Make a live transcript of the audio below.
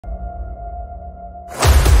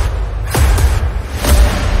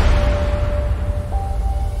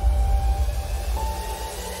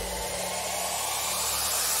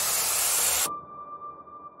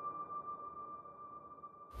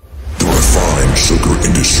sugar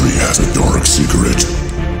industry has a dark secret.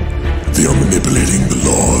 They are manipulating the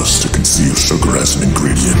laws to conceal sugar as an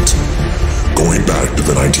ingredient. Going back to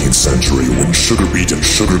the 19th century, when sugar beet and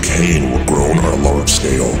sugar cane were grown on a large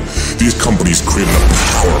scale, these companies created a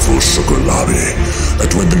powerful sugar lobby.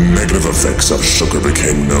 And when the negative effects of sugar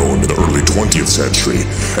became known in the early 20th century,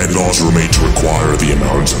 and laws were made to require the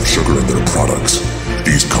amounts of sugar in their products,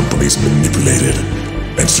 these companies manipulated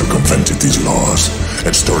and circumvented these laws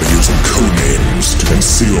and started using code names to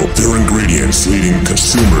conceal their ingredients, leading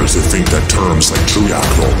consumers to think that terms like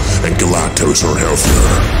triacryl and galactose are healthier,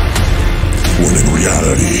 when in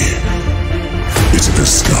reality, it's a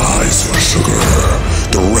disguise for sugar.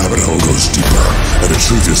 The rabbit hole goes deeper, and the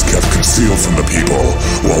truth is kept concealed from the people,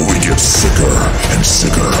 while we get sicker and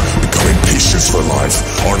sicker, becoming patients for life,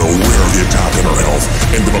 unaware of the attack on our health,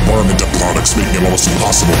 and the bombardment of products making it almost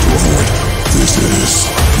impossible to avoid. This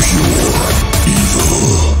is pure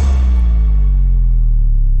evil.